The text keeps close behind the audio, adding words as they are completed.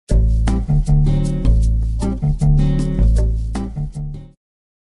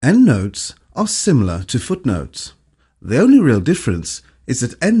Endnotes are similar to footnotes. The only real difference is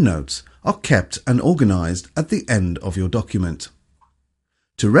that endnotes are kept and organized at the end of your document.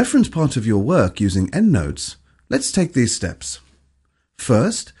 To reference part of your work using endnotes, let's take these steps.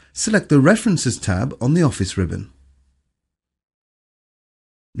 First, select the References tab on the Office ribbon.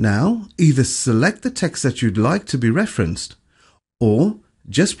 Now, either select the text that you'd like to be referenced, or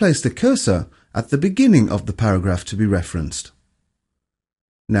just place the cursor at the beginning of the paragraph to be referenced.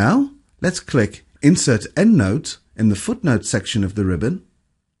 Now, let's click Insert Endnote in the Footnote section of the ribbon.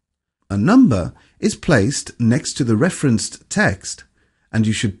 A number is placed next to the referenced text, and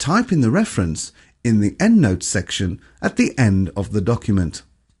you should type in the reference in the Endnotes section at the end of the document.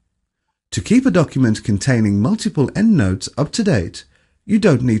 To keep a document containing multiple endnotes up to date, you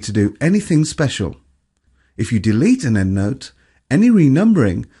don't need to do anything special. If you delete an endnote, any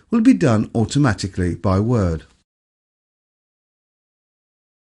renumbering will be done automatically by Word.